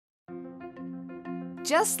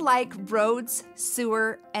Just like roads,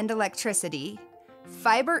 sewer, and electricity,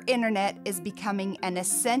 fiber internet is becoming an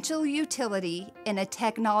essential utility in a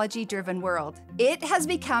technology-driven world. It has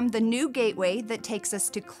become the new gateway that takes us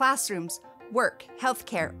to classrooms, work,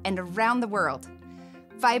 healthcare, and around the world.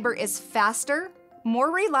 Fiber is faster,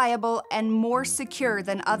 more reliable, and more secure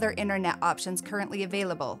than other internet options currently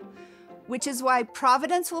available, which is why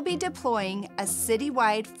Providence will be deploying a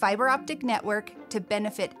citywide fiber optic network to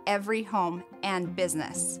benefit every home and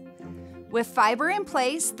business. With fiber in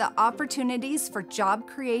place, the opportunities for job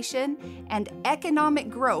creation and economic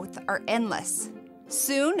growth are endless.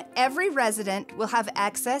 Soon, every resident will have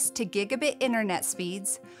access to gigabit internet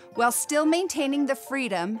speeds while still maintaining the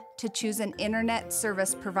freedom to choose an internet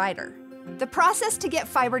service provider. The process to get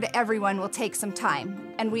fiber to everyone will take some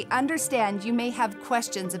time, and we understand you may have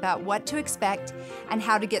questions about what to expect and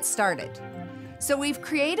how to get started. So we've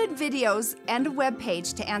created videos and a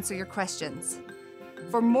webpage to answer your questions.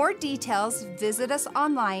 For more details, visit us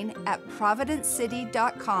online at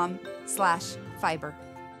providencecity.com/fiber.